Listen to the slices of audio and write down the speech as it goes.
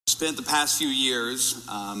spent the past few years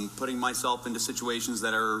putting myself into situations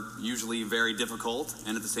that are usually very difficult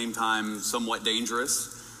and at the same time somewhat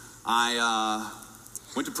dangerous. I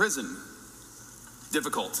went to prison.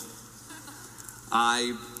 Difficult.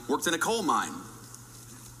 I worked in a coal mine.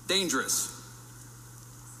 Dangerous.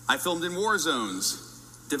 I filmed in war zones.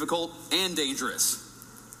 Difficult and dangerous.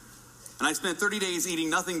 And I spent 30 days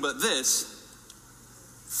eating nothing but this.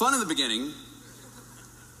 Fun in the beginning,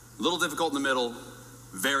 a little difficult in the middle,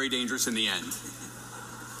 very dangerous in the end.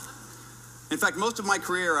 In fact, most of my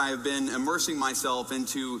career I have been immersing myself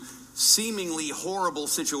into seemingly horrible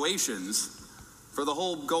situations for the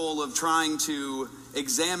whole goal of trying to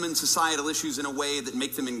examine societal issues in a way that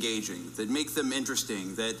make them engaging, that make them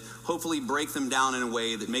interesting, that hopefully break them down in a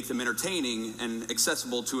way that make them entertaining and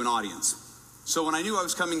accessible to an audience. So when I knew I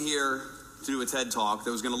was coming here to do a TED Talk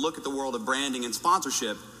that was going to look at the world of branding and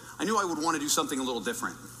sponsorship, I knew I would want to do something a little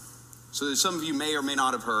different. So as some of you may or may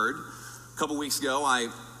not have heard, a couple weeks ago I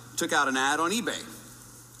took out an ad on eBay.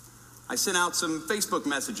 I sent out some Facebook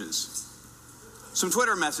messages, some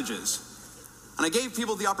Twitter messages, and I gave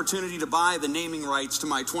people the opportunity to buy the naming rights to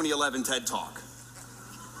my 2011 TED Talk.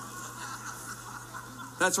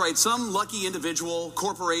 That's right, some lucky individual,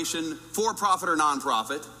 corporation, for-profit or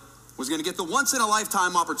non-profit, was going to get the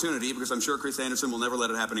once-in-a-lifetime opportunity, because I'm sure Chris Anderson will never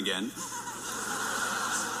let it happen again,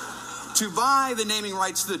 to buy the naming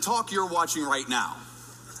rights to the talk you're watching right now,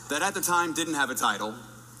 that at the time didn't have a title,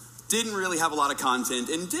 didn't really have a lot of content,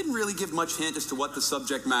 and didn't really give much hint as to what the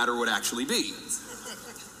subject matter would actually be.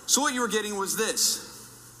 So what you were getting was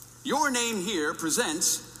this. Your name here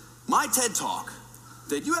presents my TED Talk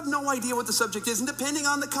that you have no idea what the subject is, and depending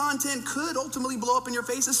on the content could ultimately blow up in your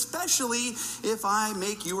face, especially if I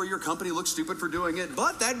make you or your company look stupid for doing it.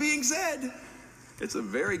 But that being said, it's a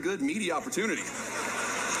very good media opportunity.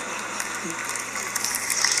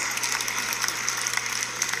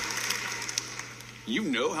 You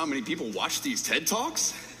know how many people watch these TED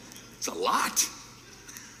Talks? It's a lot.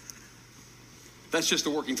 That's just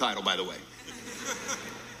the working title, by the way.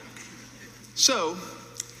 So,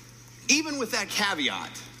 even with that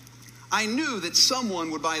caveat, I knew that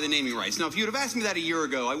someone would buy the naming rights. Now, if you'd have asked me that a year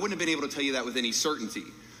ago, I wouldn't have been able to tell you that with any certainty.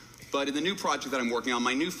 But in the new project that I'm working on,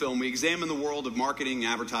 my new film, we examine the world of marketing,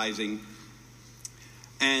 advertising.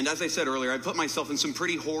 And as I said earlier, I put myself in some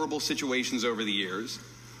pretty horrible situations over the years.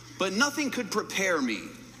 But nothing could prepare me.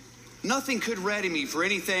 Nothing could ready me for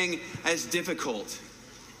anything as difficult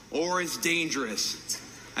or as dangerous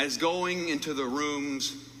as going into the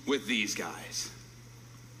rooms with these guys.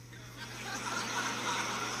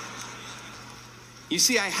 You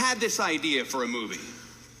see, I had this idea for a movie.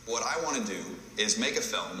 What I want to do is make a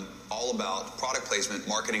film all about product placement,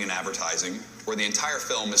 marketing, and advertising, where the entire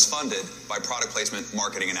film is funded by product placement,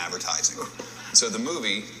 marketing, and advertising. So the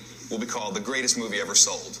movie will be called The Greatest Movie Ever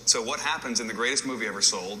Sold. So what happens in The Greatest Movie Ever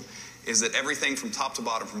Sold is that everything from top to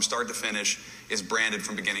bottom, from start to finish, is branded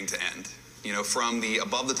from beginning to end. You know, from the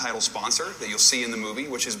above the title sponsor that you'll see in the movie,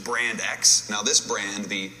 which is Brand X. Now this brand,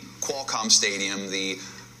 the Qualcomm Stadium, the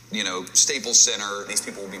Staples Center, these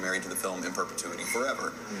people will be married to the film in perpetuity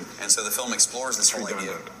forever. And so the film explores this whole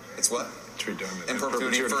idea. It's what? It's redundant. In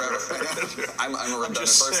perpetuity forever. I'm a redundant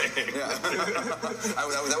person. Yeah.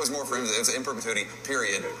 that was more for him. It was in perpetuity,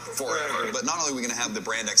 period, forever. But not only are we going to have the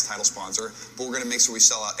Brand X title sponsor, but we're going to make sure we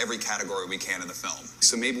sell out every category we can in the film.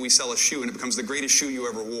 So maybe we sell a shoe and it becomes the greatest shoe you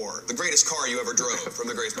ever wore, the greatest car you ever drove from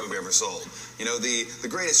The Greatest Movie Ever Sold. You know, the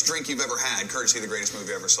greatest drink you've ever had, courtesy of The Greatest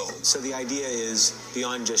Movie Ever Sold. So the idea is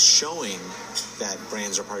beyond just showing that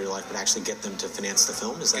brands are part of your life, but actually get them to finance the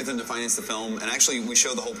film? Is that? Get them to finance the film, and actually we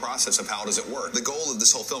show the whole process of how does it work. The goal of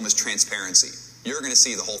this whole film is transparency. You're going to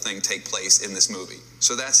see the whole thing take place in this movie.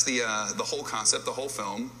 So that's the whole concept, the whole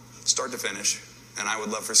film, start to finish, and I would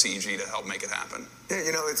love for CEG to help make it happen. Yeah,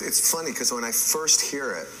 you know, it's funny, because when I first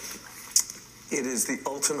hear it, it is the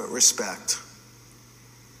ultimate respect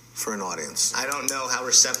for an audience. I don't know how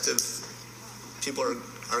receptive people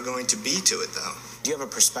are going to be to it, though. Do you have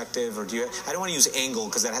a perspective, or do you? I don't want to use angle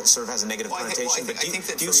because that sort of has a negative connotation. But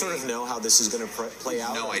do you sort of know how this is going to play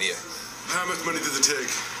out? No idea. How much money does it take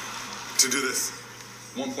to do this?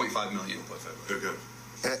 1.5 million. Okay.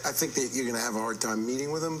 I think that you're going to have a hard time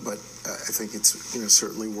meeting with them, but I think it's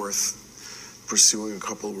certainly worth pursuing a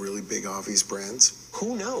couple of really big obvious brands.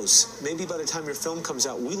 Who knows? Maybe by the time your film comes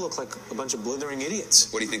out, we look like a bunch of blithering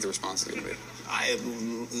idiots. What do you think the response is going to be?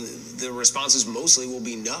 The responses mostly will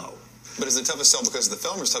be no. But is it tough to sell because of the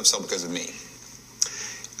film, or is it tough to sell because of me?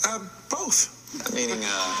 Both. Meaning,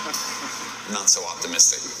 not so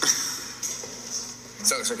optimistic.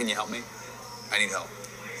 So can you help me? I need help.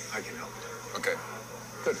 I can help. Okay.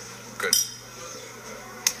 Good.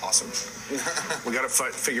 awesome. We got to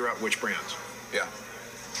figure out which brands. Yeah.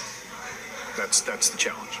 That's the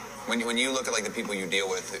challenge. When you look at like the people you deal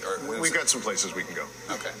with, We've got some places we can go.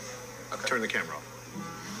 Okay. Turn the camera off.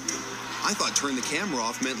 I thought turn the camera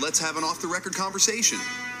off meant let's have an off-the-record conversation.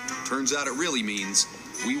 Turns out it really means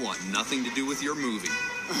we want nothing to do with your movie.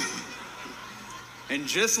 And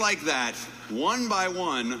just like that, one by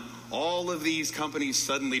one, all of these companies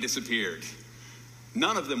suddenly disappeared.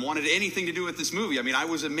 None of them wanted anything to do with this movie. I mean, I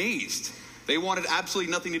was amazed. They wanted absolutely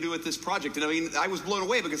nothing to do with this project. And I mean, I was blown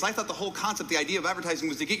away because I thought the whole concept, the idea of advertising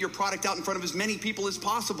was to get your product out in front of as many people as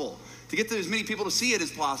possible, to get as many people to see it as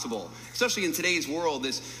possible. Especially in today's world,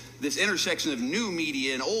 this intersection of new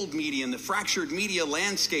media and old media and the fractured media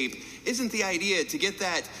landscape. Isn't the idea to get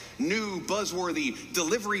that new buzzworthy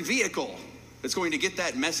delivery vehicle that's going to get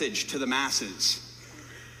that message to the masses?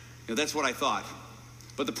 You know, that's what I thought.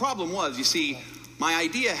 But the problem was, you see, my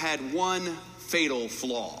idea had one fatal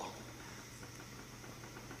flaw.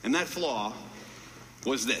 And that flaw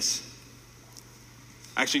was this.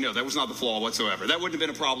 Actually, no, that was not the flaw whatsoever. That wouldn't have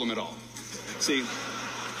been a problem at all. See,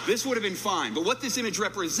 this would have been fine. But what this image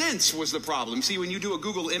represents was the problem. See, when you do a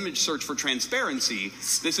Google image search for transparency,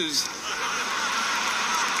 this is...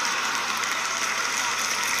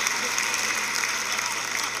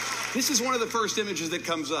 This is one of the first images that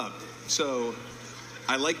comes up. So,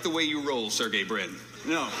 I like the way you roll, Sergey Brin.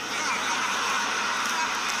 No.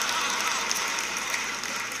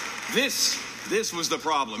 This was the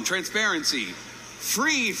problem. Transparency.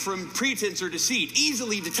 Free from pretense or deceit.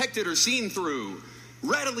 Easily detected or seen through.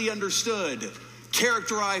 Readily understood.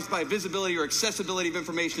 Characterized by visibility or accessibility of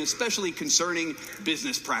information, especially concerning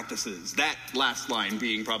business practices. That last line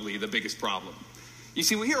being probably the biggest problem. You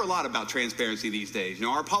see, we hear a lot about transparency these days. You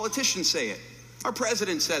know, our politicians say it. Our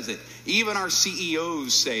president says it. Even our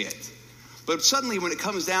CEOs say it. But suddenly when it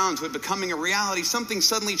comes down to it becoming a reality, something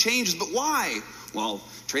suddenly changes. But why? Well,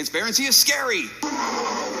 transparency is scary.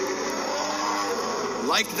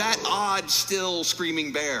 Like that odd, still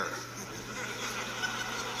screaming bear.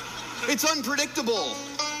 It's unpredictable.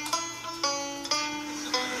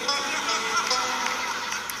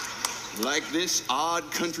 Like this odd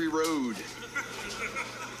country road.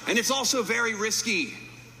 And it's also very risky.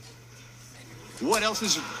 What else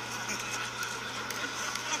is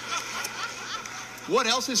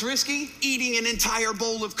risky? Eating an entire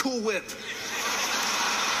bowl of Cool Whip.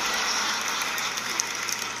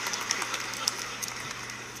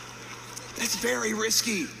 That's very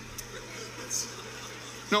risky.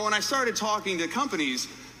 No, when I started talking to companies,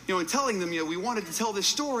 you know, and telling them, you know, we wanted to tell this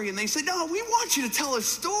story, and they said, no, we want you to tell a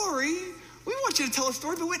story. We want you to tell a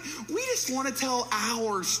story, but we just want to tell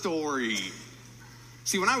our story.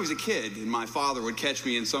 See, when I was a kid, and my father would catch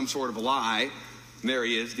me in some sort of a lie, and there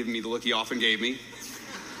he is, giving me the look he often gave me.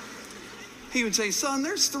 He would say, son,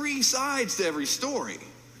 there's 3 sides to every story.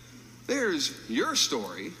 There's your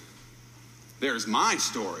story, there's my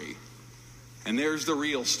story, and there's the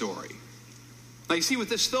real story. Now, you see, with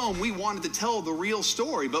this film, we wanted to tell the real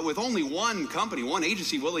story, but with only one company, one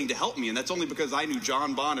agency willing to help me, and that's only because I knew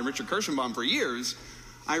John Bond and Richard Kirschenbaum for years,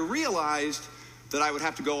 I realized that I would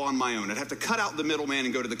have to go on my own. I'd have to cut out the middleman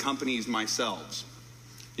and go to the companies myself.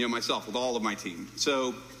 You know, myself, with all of my team.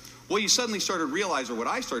 So what you suddenly started to realize, or what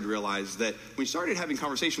I started to realize, that when you started having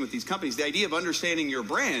conversation with these companies, the idea of understanding your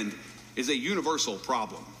brand is a universal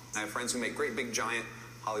problem. I have friends who make great, big, giant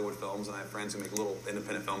Hollywood films, and I have friends who make little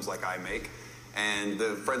independent films like I make. And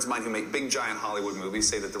the friends of mine who make big, giant Hollywood movies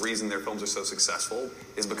say that the reason their films are so successful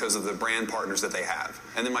is because of the brand partners that they have.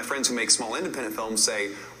 And then my friends who make small independent films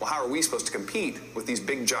say, well, how are we supposed to compete with these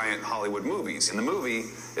big, giant Hollywood movies? And the movie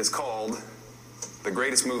is called The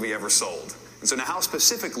Greatest Movie Ever Sold. And so now how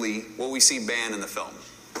specifically will we see Ban in the film?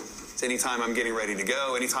 It's anytime I'm getting ready to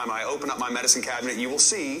go, anytime I open up my medicine cabinet, you will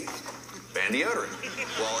see Ban deodorant.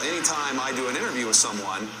 Well, anytime I do an interview with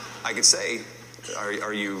someone, I could say,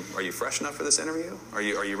 Are you fresh enough for this interview? Are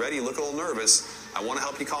you ready? You look a little nervous. I want to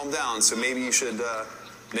help you calm down, so maybe you should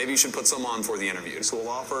put some on for the interview. So we'll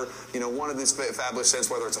offer, you know, one of these fabulous scents,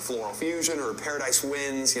 whether it's a Floral Fusion or a Paradise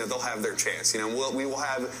Winds, you know, they'll have their chance. You know, we will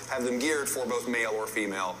have them geared for both male or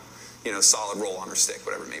female, you know, solid roll-on or stick,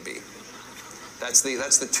 whatever it may be. That's the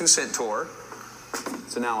 2-cent tour.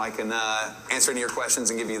 So now I can answer any of your questions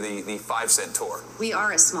and give you the 5-cent tour. We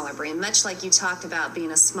are a smaller brand, much like you talked about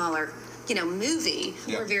being a smaller, you know, movie.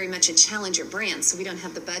 Yeah. We're very much a challenger brand, so we don't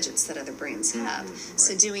have the budgets that other brands have. Right.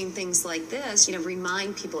 So doing things like this, you know,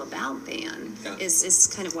 remind people about Ban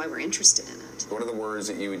is kind of why we're interested in it. What are the words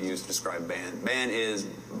that you would use to describe Ban? Ban is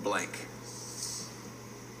blank.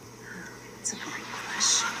 That's a great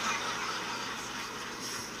question.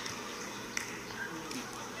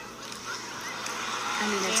 I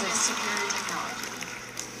mean, it's a superior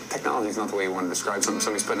technology. Technology is not the way you want to describe something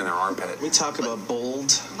somebody's putting in their armpit. We talk about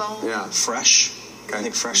bold, Yeah. fresh. I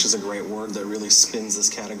think fresh is a great word that really spins this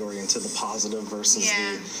category into the positive versus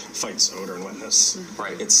the fights odor and wetness.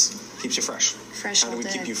 Right. Keeps you fresh. Fresh How do we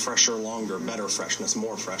all keep day. you fresher longer, better freshness,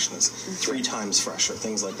 more freshness, 3 times fresher,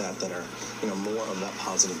 things like that that are, more of that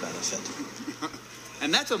positive benefit.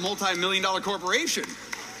 And that's a multi-million-dollar corporation.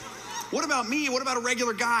 What about me? What about a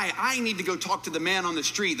regular guy? I need to go talk to the man on the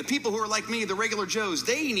street. The people who are like me, the regular Joes,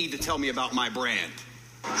 they need to tell me about my brand.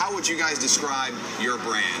 How would you guys describe your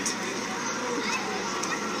brand?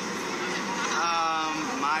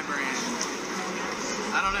 My brand.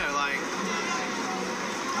 I don't know,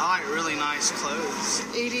 I like really nice clothes.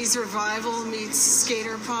 80s revival meets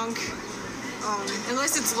skater punk.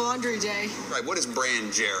 Unless it's laundry day. Right, what is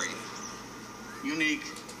brand Jerry? Unique.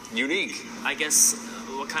 Unique. I guess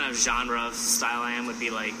what kind of genre of style I am would be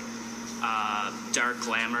like dark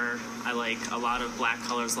glamour. I like a lot of black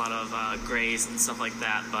colors, a lot of grays and stuff like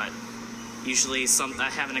that, but usually I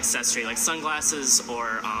have an accessory like sunglasses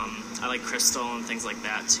or I like crystal and things like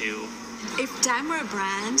that too. If Dan were a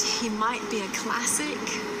brand, he might be a classic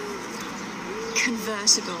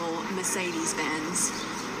convertible Mercedes-Benz.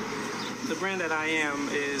 The brand that I am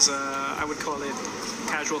is, I would call it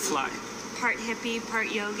casual fly. Part hippie,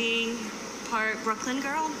 part yogi, part Brooklyn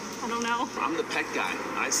girl. I don't know. I'm the pet guy.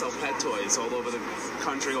 I sell pet toys all over the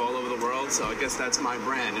country, all over the world, so I guess that's my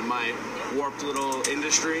brand. In my warped little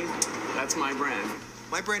industry, that's my brand.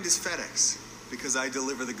 My brand is FedEx because I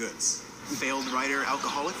deliver the goods. Failed writer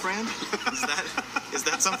alcoholic brand? Is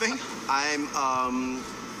that something? I'm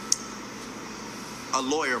a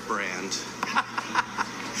lawyer brand.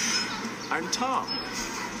 I'm Tom.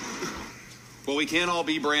 Well, we can't all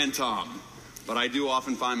be brand Tom, but I do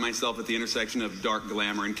often find myself at the intersection of dark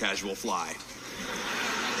glamour and casual fly.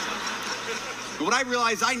 But what I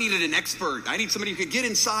realized, I needed an expert. I need somebody who could get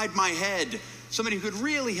inside my head, somebody who could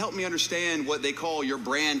really help me understand what they call your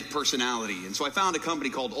brand personality. And so I found a company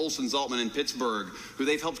called Olson Zaltman in Pittsburgh, who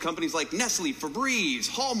they've helped companies like Nestle, Febreze,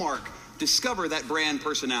 Hallmark discover that brand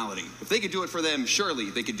personality. If they could do it for them, surely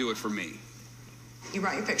they could do it for me. You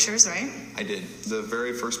brought your pictures, right? I did. The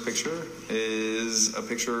very first picture is a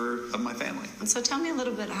picture of my family. And so tell me a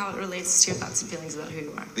little bit how it relates to your thoughts and feelings about who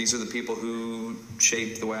you are. These are the people who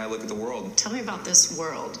shape the way I look at the world. Tell me about this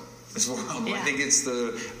world. This world. Yeah.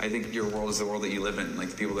 I think your world is the world that you live in. Like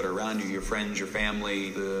the people that are around you, your friends, your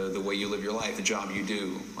family, the way you live your life, the job you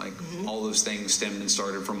do. Like all those things stemmed and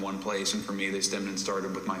started from one place. And for me, they stemmed and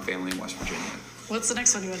started with my family in West Virginia. What's the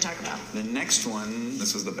next one you want to talk about? The next one,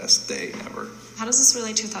 this was the best day ever. How does this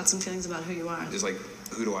relate to your thoughts and feelings about who you are? Is like,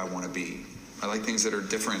 who do I want to be? I like things that are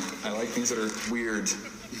different. I like things that are weird.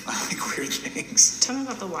 I like weird things. Tell me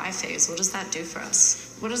about the Y phase. What does that do for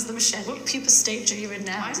us? What is the machete? What pupa stage are you in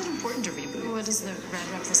now? Why is it important to reboot? What does the red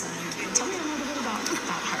represent? Tell me a little bit about her.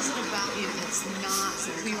 What is it about you that's not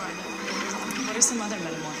who you are now? What are some other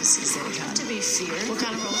metamorphoses that you have? To be feared. What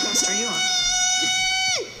kind of roller coaster are you on?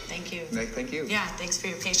 Thank you. Thank you. Yeah, thanks for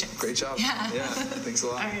your patience. Great job. Yeah. Thanks a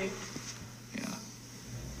lot. All right. Yeah.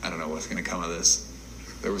 I don't know what's going to come of this.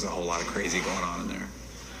 There was a whole lot of crazy going on in there.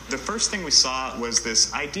 The first thing we saw was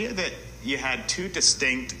this idea that you had two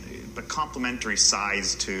distinct but complementary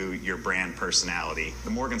sides to your brand personality.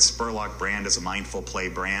 The Morgan Spurlock brand is a mindful play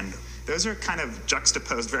brand. Those are kind of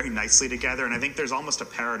juxtaposed very nicely together, and I think there's almost a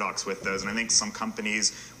paradox with those, and I think some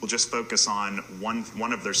companies will just focus on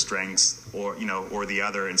one of their strengths or the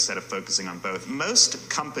other instead of focusing on both. Most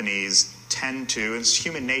companies tend to, it's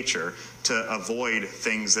human nature, to avoid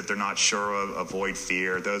things that they're not sure of, avoid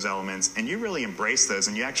fear, those elements, and you really embrace those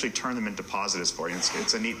and you actually turn them into positives for you.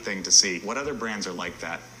 It's a neat thing to see. What other brands are like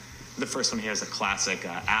that? The first one here is a classic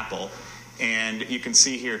Apple, and you can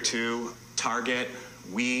see here too, Target,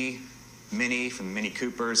 Mini from Mini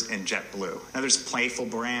Coopers, and JetBlue. Now there's playful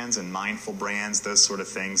brands and mindful brands, those sort of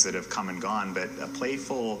things that have come and gone, but a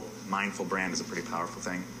playful, mindful brand is a pretty powerful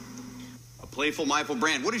thing. A playful, mindful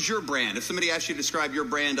brand. What is your brand? If somebody asked you to describe your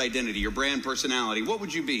brand identity, your brand personality, what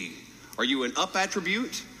would you be? Are you an up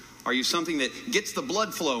attribute? Are you something that gets the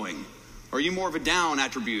blood flowing? Are you more of a down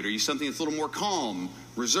attribute? Are you something that's a little more calm,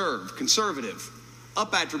 reserved, conservative?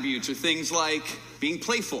 Up attributes are things like being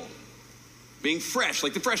playful, being fresh,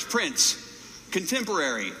 like the Fresh Prince,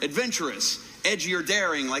 contemporary, adventurous, edgy or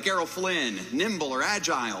daring, like Errol Flynn, nimble or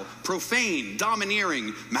agile, profane,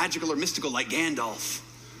 domineering, magical or mystical, like Gandalf.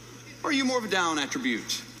 Or are you more of a down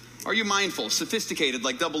attribute? Are you mindful, sophisticated,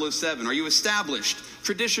 like 007? Are you established,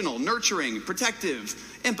 traditional, nurturing, protective,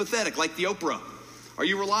 empathetic, like the Oprah? Are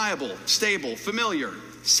you reliable, stable, familiar,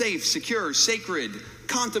 safe, secure, sacred,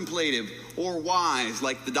 contemplative, or wise,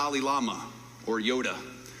 like the Dalai Lama? or Yoda.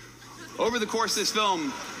 Over the course of this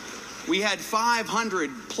film, we had 500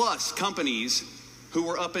 plus companies who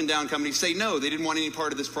were up and down companies say no, they didn't want any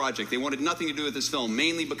part of this project. They wanted nothing to do with this film,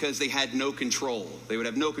 mainly because they had no control. They would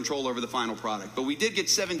have no control over the final product. But we did get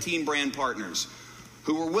 17 brand partners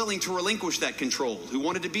who were willing to relinquish that control, who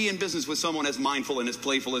wanted to be in business with someone as mindful and as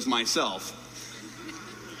playful as myself,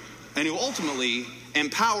 and who ultimately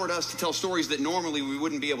empowered us to tell stories that normally we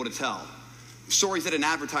wouldn't be able to tell, stories that an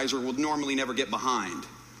advertiser would normally never get behind.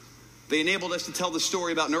 They enabled us to tell the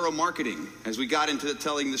story about neuromarketing as we got into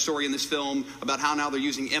telling the story in this film about how now they're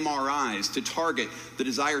using MRIs to target the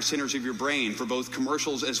desire centers of your brain for both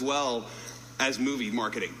commercials as well as movie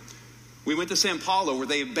marketing. We went to Sao Paulo where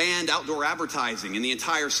they banned outdoor advertising in the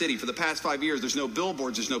entire city. For the past 5 years, there's no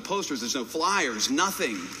billboards, there's no posters, there's no flyers,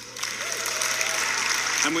 nothing.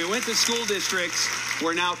 And we went to school districts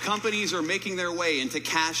where now companies are making their way into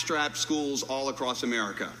cash-strapped schools all across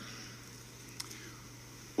America.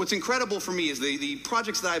 What's incredible for me is the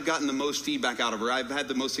projects that I've gotten the most feedback out of, or I've had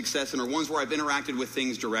the most success in, are ones where I've interacted with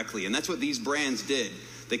things directly. And that's what these brands did.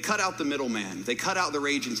 They cut out the middleman. They cut out their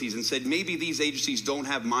agencies and said, maybe these agencies don't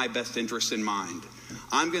have my best interests in mind.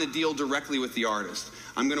 I'm going to deal directly with the artist.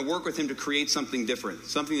 I'm going to work with him to create something different,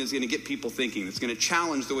 something that's going to get people thinking, that's going to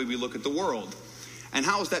challenge the way we look at the world. And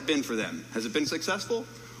how has that been for them? Has it been successful?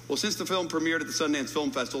 Well, since the film premiered at the Sundance Film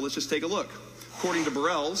Festival, let's just take a look. According to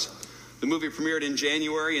Burrell's, the movie premiered in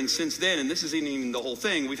January, and since then, and this isn't even the whole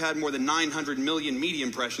thing, we've had more than 900 million media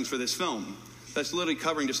impressions for this film. That's literally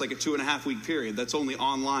covering just like a 2.5-week period. That's only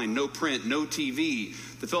online, no print, no TV.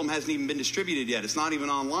 The film hasn't even been distributed yet. It's not even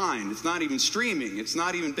online. It's not even streaming. It's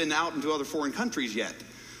not even been out into other foreign countries yet.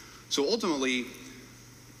 So ultimately,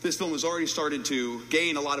 this film has already started to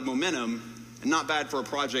gain a lot of momentum, and not bad for a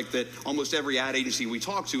project that almost every ad agency we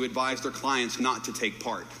talk to advised their clients not to take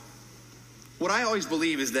part. What I always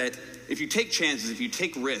believe is that if you take chances, if you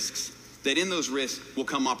take risks, that in those risks will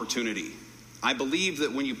come opportunity. I believe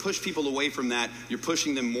that when you push people away from that, you're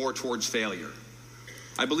pushing them more towards failure.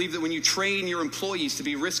 I believe that when you train your employees to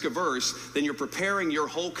be risk averse, then you're preparing your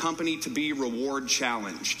whole company to be reward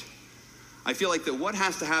challenged. I feel like that what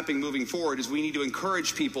has to happen moving forward is we need to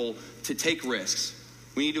encourage people to take risks.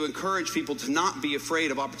 We need to encourage people to not be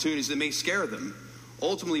afraid of opportunities that may scare them.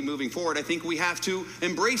 Ultimately, moving forward, I think we have to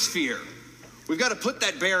embrace fear. We've got to put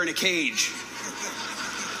that bear in a cage.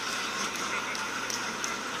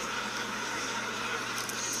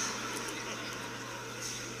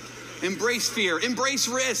 Embrace fear. Embrace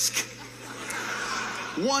risk.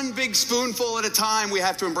 One big spoonful at a time, we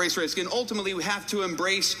have to embrace risk. And ultimately, we have to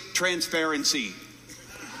embrace transparency.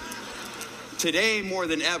 Today, more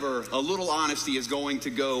than ever, a little honesty is going to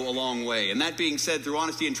go a long way. And that being said, through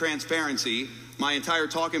honesty and transparency, my entire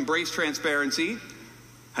talk, Embrace Transparency,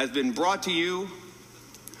 has been brought to you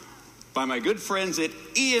by my good friends at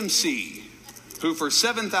EMC, who for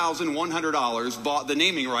 $7,100 bought the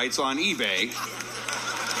naming rights on eBay.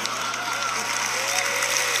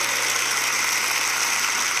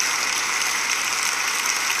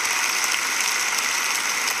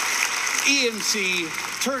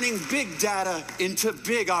 EMC turning big data into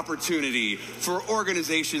big opportunity for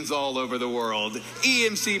organizations all over the world.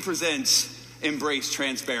 EMC presents Embrace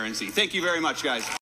Transparency. Thank you very much, guys.